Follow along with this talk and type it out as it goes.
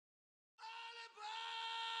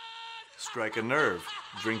Strike a nerve.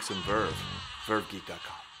 Drink some Verve.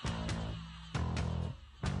 VerveGeek.com.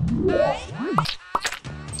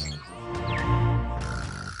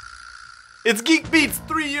 It's Geek Beat's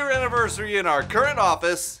 3-year anniversary in our current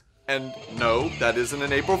office. And no, that isn't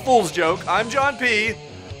an April Fool's joke. I'm John P.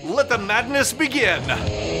 Let the madness begin.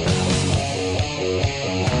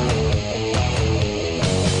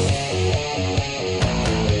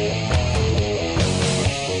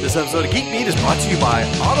 This episode of Geek Beat is brought to you by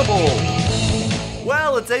Audible.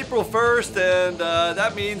 Well, it's April 1st, and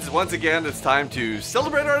that means, once again, it's time to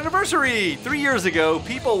celebrate our anniversary. 3 years ago,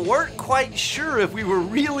 people weren't quite sure if we were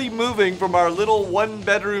really moving from our little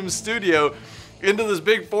one-bedroom studio into this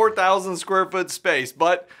big 4,000 square foot space,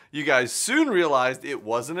 but you guys soon realized it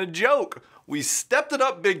wasn't a joke. We stepped it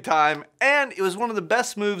up big time, and it was one of the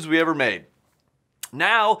best moves we ever made.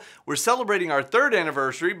 Now, we're celebrating our 3rd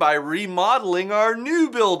anniversary by remodeling our new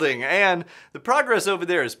building, and the progress over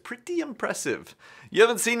there is pretty impressive. You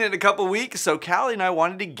haven't seen it in a couple weeks, so Callie and I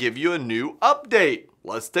wanted to give you a new update.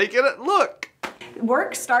 Let's take a look.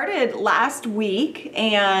 Work started last week,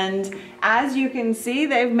 and as you can see,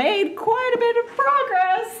 they've made quite a bit of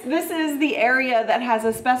progress. This is the area that has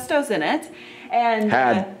asbestos in it, and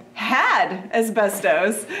had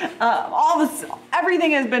asbestos.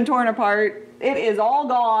 Everything has been torn apart. It is all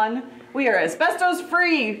gone. We are asbestos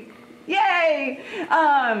free. Yay!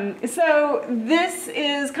 So this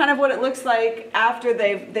is kind of what it looks like after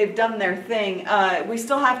they've done their thing. We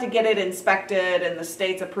still have to get it inspected and the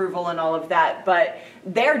state's approval and all of that, but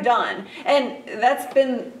they're done. And that's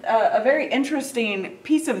been a very interesting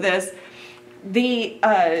piece of this. The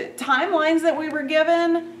timelines that we were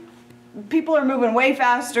given, people are moving way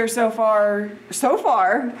faster so far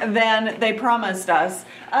than they promised us.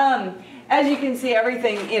 As you can see,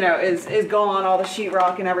 everything, is gone, all the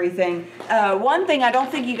sheetrock and everything. One thing I don't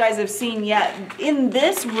think you guys have seen yet, in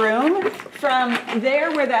this room, from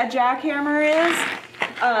there where that jackhammer is,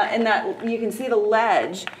 and that you can see the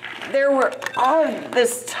ledge, there were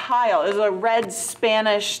this tile. It was a red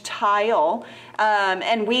Spanish tile,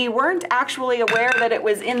 and we weren't actually aware that it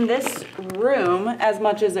was in this room as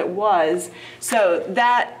much as it was. So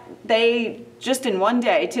that they, just in one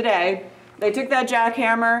day, today, they took that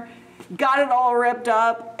jackhammer, got it all ripped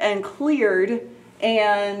up and cleared,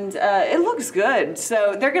 and it looks good.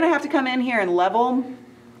 So they're gonna have to come in here and level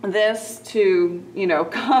this to,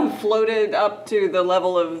 float it up to the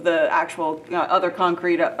level of the actual other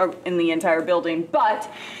concrete in the entire building.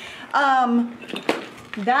 But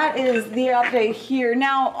that is the update here.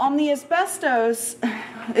 Now on the asbestos,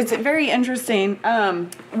 it's very interesting.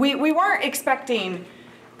 We weren't expecting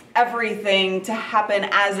everything to happen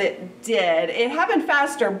as it did. It happened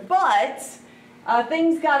faster, but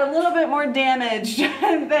things got a little bit more damaged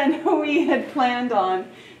than we had planned on.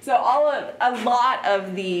 So a lot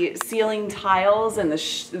of the ceiling tiles and the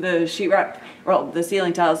sheetrock, the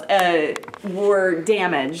ceiling tiles were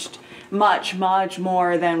damaged much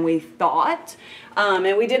more than we thought.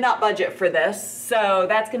 And we did not budget for this, so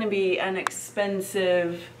that's going to be an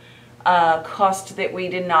expensive cost that we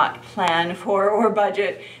did not plan for or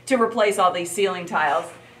budget to replace all these ceiling tiles.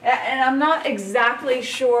 And I'm not exactly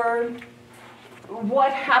sure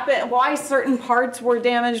what happened, why certain parts were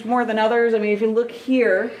damaged more than others. I mean, if you look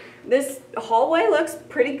here, this hallway looks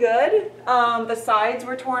pretty good. The sides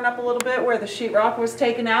were torn up a little bit where the sheetrock was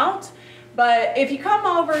taken out. But if you come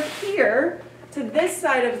over here to this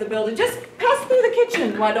side of the building, just pass through the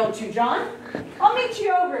kitchen, why don't you, John? I'll meet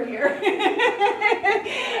you over here. You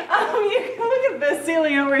can look at this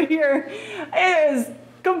ceiling over here. It is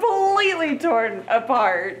completely torn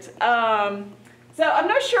apart. So I'm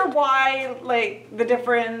not sure why, the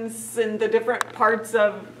difference in the different parts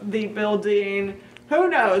of the building. Who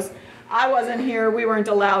knows? I wasn't here. We weren't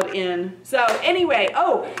allowed in. So anyway,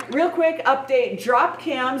 real quick update. Drop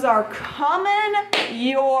cams are coming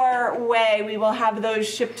your way. We will have those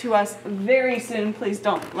shipped to us very soon. Please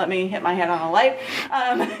don't let me hit my head on a light.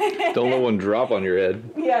 Don't let one drop on your head.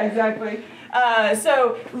 Yeah, exactly.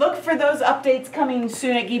 So look for those updates coming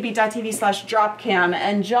soon at geekbeat.tv/dropcam.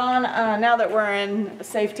 And John, now that we're in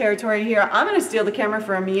safe territory here, I'm going to steal the camera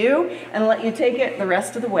from you and let you take it the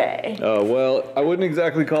rest of the way. Oh, well, I wouldn't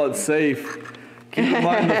exactly call it safe. Keep in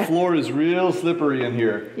mind the floor is real slippery in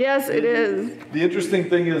here. Yes, it is. The interesting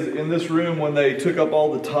thing is, in this room, when they took up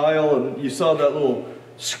all the tile, and you saw that little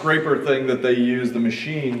scraper thing that they used, the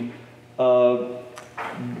machine,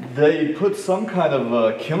 they put some kind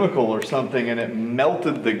of chemical or something and it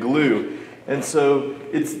melted the glue. And so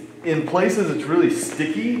it's, in places it's really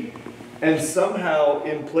sticky, and somehow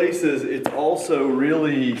in places it's also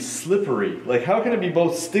really slippery. Like, how can it be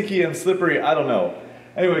both sticky and slippery? I don't know.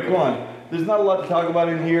 Anyway, come on. There's not a lot to talk about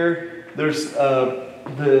in here. there's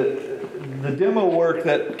the demo work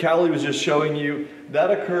that Callie was just showing you,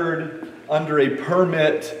 that occurred under a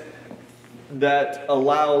permit that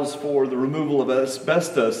allows for the removal of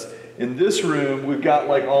asbestos. In this room, we've got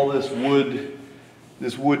like all this wood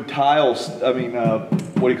tiles, what do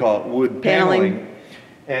you call it? Wood paneling.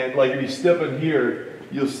 And like if you step in here,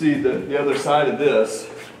 you'll see the other side of this.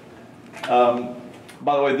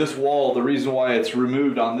 By the way, this wall, the reason why it's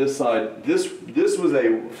removed on this side, this was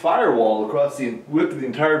a firewall across the width of the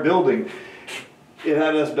entire building. It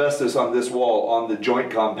had asbestos on this wall, on the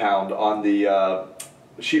joint compound, on the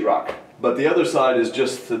sheetrock. But the other side is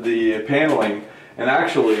just the paneling. And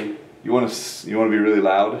actually, you want to be really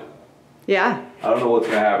loud? Yeah. I don't know what's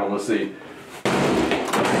going to happen. Let's see.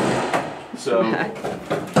 So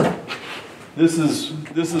this is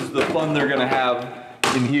the fun they're going to have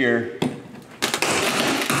in here.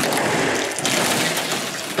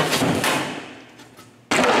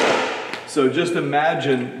 So just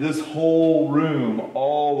imagine this whole room,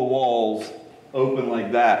 all the walls open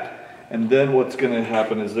like that. And then what's going to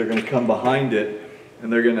happen is they're going to come behind it and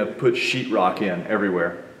they're going to put sheetrock in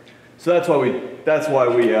everywhere. So that's why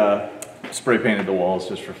we spray painted the walls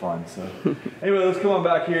just for fun. So anyway, let's come on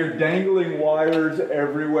back here. Dangling wires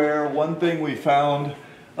everywhere. One thing we found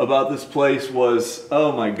about this place was,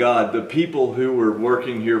 oh my God, the people who were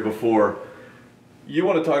working here before, you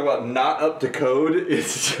want to talk about not up to code?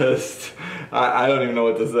 It's just, I don't even know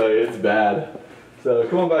what to say. It's bad. So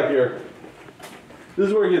come on back here. This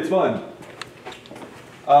is where it gets fun.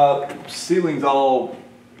 Ceiling's all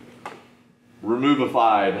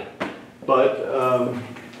removified, but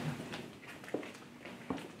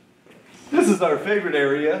this is our favorite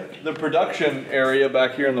area. The production area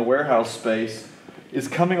back here in the warehouse space is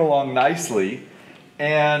coming along nicely.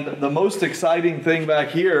 And the most exciting thing back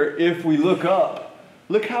here, if we look up,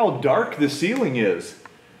 look how dark the ceiling is.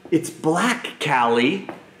 It's black, Callie.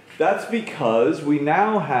 That's because we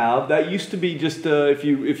now have, that used to be just, if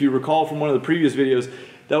you recall from one of the previous videos,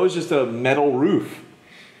 that was just a metal roof.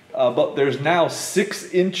 But there's now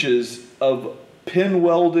 6 inches of pin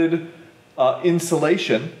welded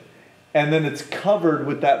insulation, and then it's covered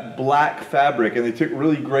with that black fabric, and they took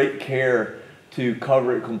really great care to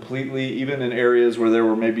cover it completely, even in areas where there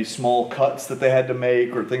were maybe small cuts that they had to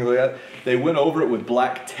make or things like that. They went over it with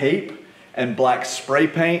black tape and black spray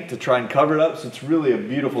paint to try and cover it up, so it's really a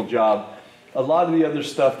beautiful job. A lot of the other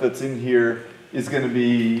stuff that's in here is going to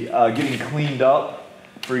be getting cleaned up.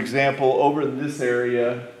 For example, over in this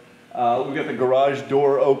area, we've got the garage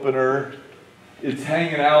door opener. It's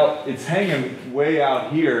hanging way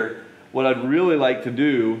out here. What I'd really like to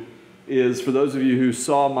do is, for those of you who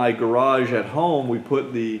saw my garage at home, we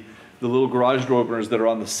put the little garage door openers that are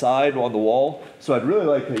on the side on the wall. So I'd really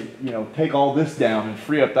like to, take all this down and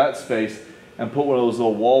free up that space and put one of those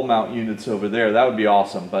little wall mount units over there. That would be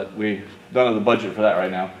awesome, but we don't have the budget for that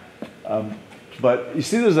right now. But you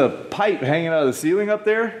see there's a pipe hanging out of the ceiling up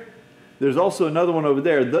there? There's also another one over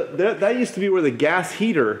there. That used to be where the gas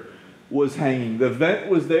heater was hanging. The vent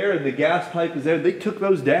was there and the gas pipe is there. They took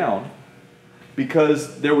those down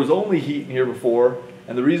because there was only heat in here before,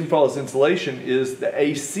 and the reason for all this insulation is the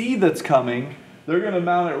AC that's coming. They're going to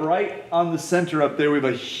mount it right on the center up there. We have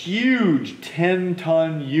a huge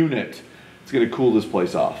 10-ton unit. It's going to cool this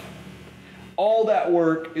place off. All that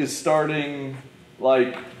work is starting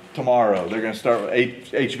like tomorrow. They're going to start with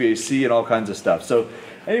HVAC and all kinds of stuff. So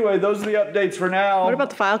anyway, those are the updates for now. What about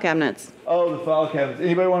the file cabinets? Oh, the file cabinets.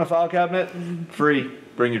 Anybody want a file cabinet? Free.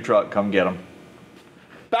 Bring your truck. Come get them.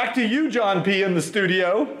 Back to you, John P. in the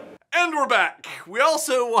studio. And we're back. We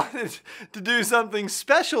also wanted to do something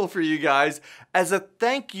special for you guys as a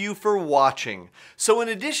thank you for watching. So in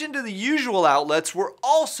addition to the usual outlets, we're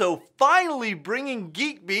also finally bringing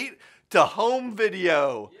GeekBeat to home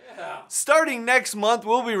video. Yeah. Starting next month,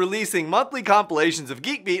 we'll be releasing monthly compilations of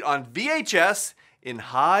GeekBeat on VHS in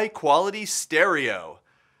high quality stereo.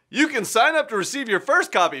 You can sign up to receive your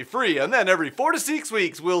first copy free, and then every 4 to 6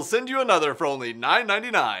 weeks, we'll send you another for only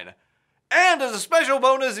 $9.99. And as a special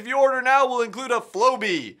bonus, if you order now, we'll include a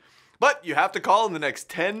Flowbee. But you have to call in the next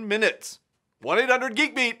 10 minutes.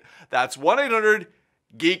 1-800-GeekBeat. That's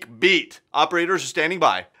 1-800-GeekBeat. Operators are standing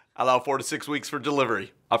by. Allow 4 to 6 weeks for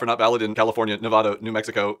delivery. Offer not valid in California, Nevada, New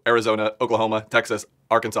Mexico, Arizona, Oklahoma, Texas,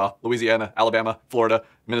 Arkansas, Louisiana, Alabama, Florida,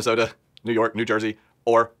 Minnesota, New York, New Jersey,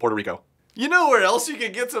 or Puerto Rico. You know where else you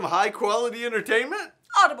can get some high-quality entertainment?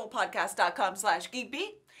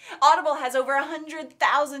 audiblepodcast.com/geekbeat. Audible has over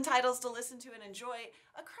 100,000 titles to listen to and enjoy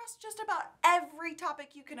across just about every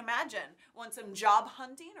topic you can imagine. Want some job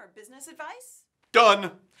hunting or business advice?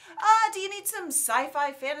 Done. Do you need some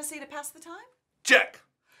sci-fi fantasy to pass the time? Check.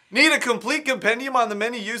 Need a complete compendium on the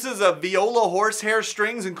many uses of viola horsehair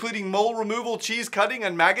strings, including mole removal, cheese cutting,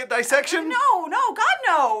 and maggot dissection? No, God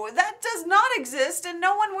no. That does not exist, and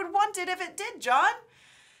no one would want it if it did, John.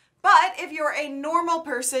 But if you're a normal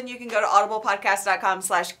person, you can go to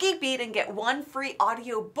audiblepodcast.com/geekbeat and get 1 free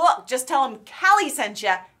audio book. Just tell them Callie sent you,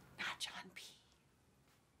 not John P.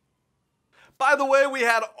 By the way, we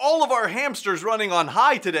had all of our hamsters running on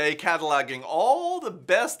high today, cataloging all the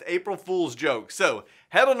best April Fool's jokes. So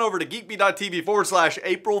head on over to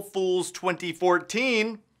geekbeat.tv/April Fools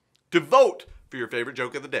 2014 to vote for your favorite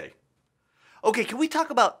joke of the day. Okay, can we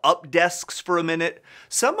talk about Updesks for a minute?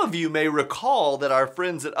 Some of you may recall that our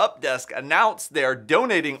friends at Updesk announced they're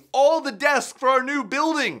donating all the desks for our new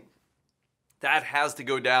building. That has to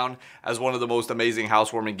go down as one of the most amazing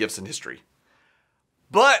housewarming gifts in history.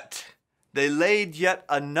 But they laid yet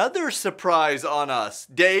another surprise on us.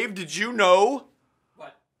 Dave, did you know?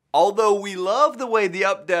 What? Although we love the way the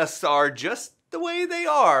Updesks are just the way they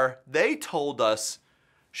are, they told us,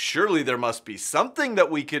 surely there must be something that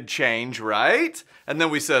we could change, right? And then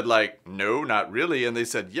we said, like, no, not really. And they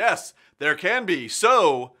said, yes, there can be.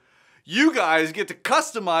 So you guys get to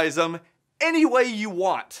customize them any way you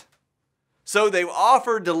want. So they've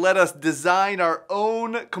offered to let us design our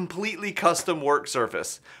own completely custom work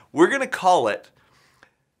surface. We're going to call it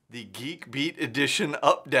the Geek Beat Edition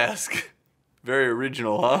Updesk. Very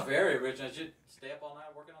original, huh? Very original. I should stay up all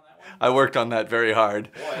night working on that one. I worked on that very hard.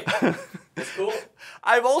 Boy, that's cool.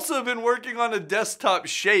 I've also been working on a desktop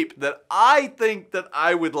shape that I think that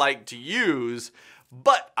I would like to use,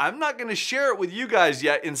 but I'm not going to share it with you guys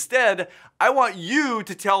yet. Instead, I want you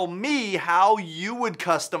to tell me how you would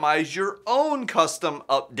customize your own custom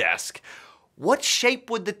Updesk. What shape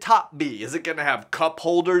would the top be? Is it going to have cup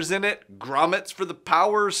holders in it? Grommets for the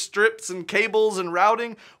power strips and cables and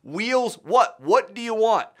routing? Wheels? What do you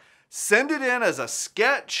want? Send it in as a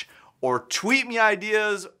sketch or tweet me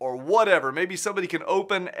ideas or whatever. Maybe somebody can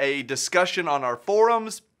open a discussion on our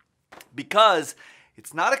forums, because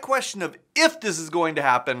it's not a question of if this is going to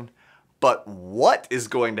happen, but what is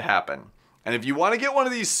going to happen. And if you want to get one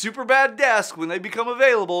of these super bad desks when they become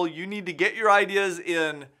available, you need to get your ideas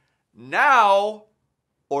in now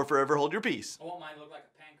or forever hold your peace. I want mine to look like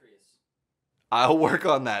a pancreas. I'll work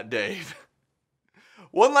on that, Dave.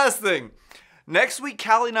 One last thing. Next week,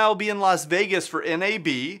 Callie and I will be in Las Vegas for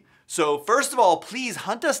NAB. So first of all, please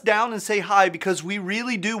hunt us down and say hi, because we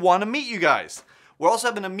really do want to meet you guys. We're also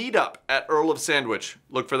having a meetup at Earl of Sandwich.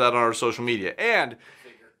 Look for that on our social media. And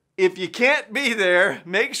if you can't be there,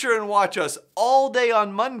 make sure and watch us all day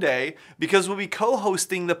on Monday, because we'll be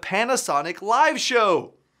co-hosting the Panasonic live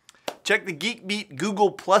show. Check the Geek Beat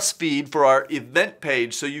Google Plus feed for our event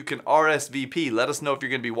page so you can RSVP. Let us know if you're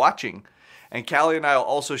going to be watching. And Callie and I will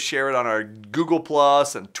also share it on our Google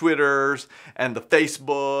Plus and Twitters and the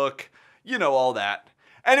Facebook. You know, all that.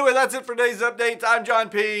 Anyway, that's it for today's updates. I'm John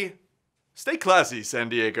P. Stay classy, San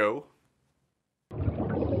Diego.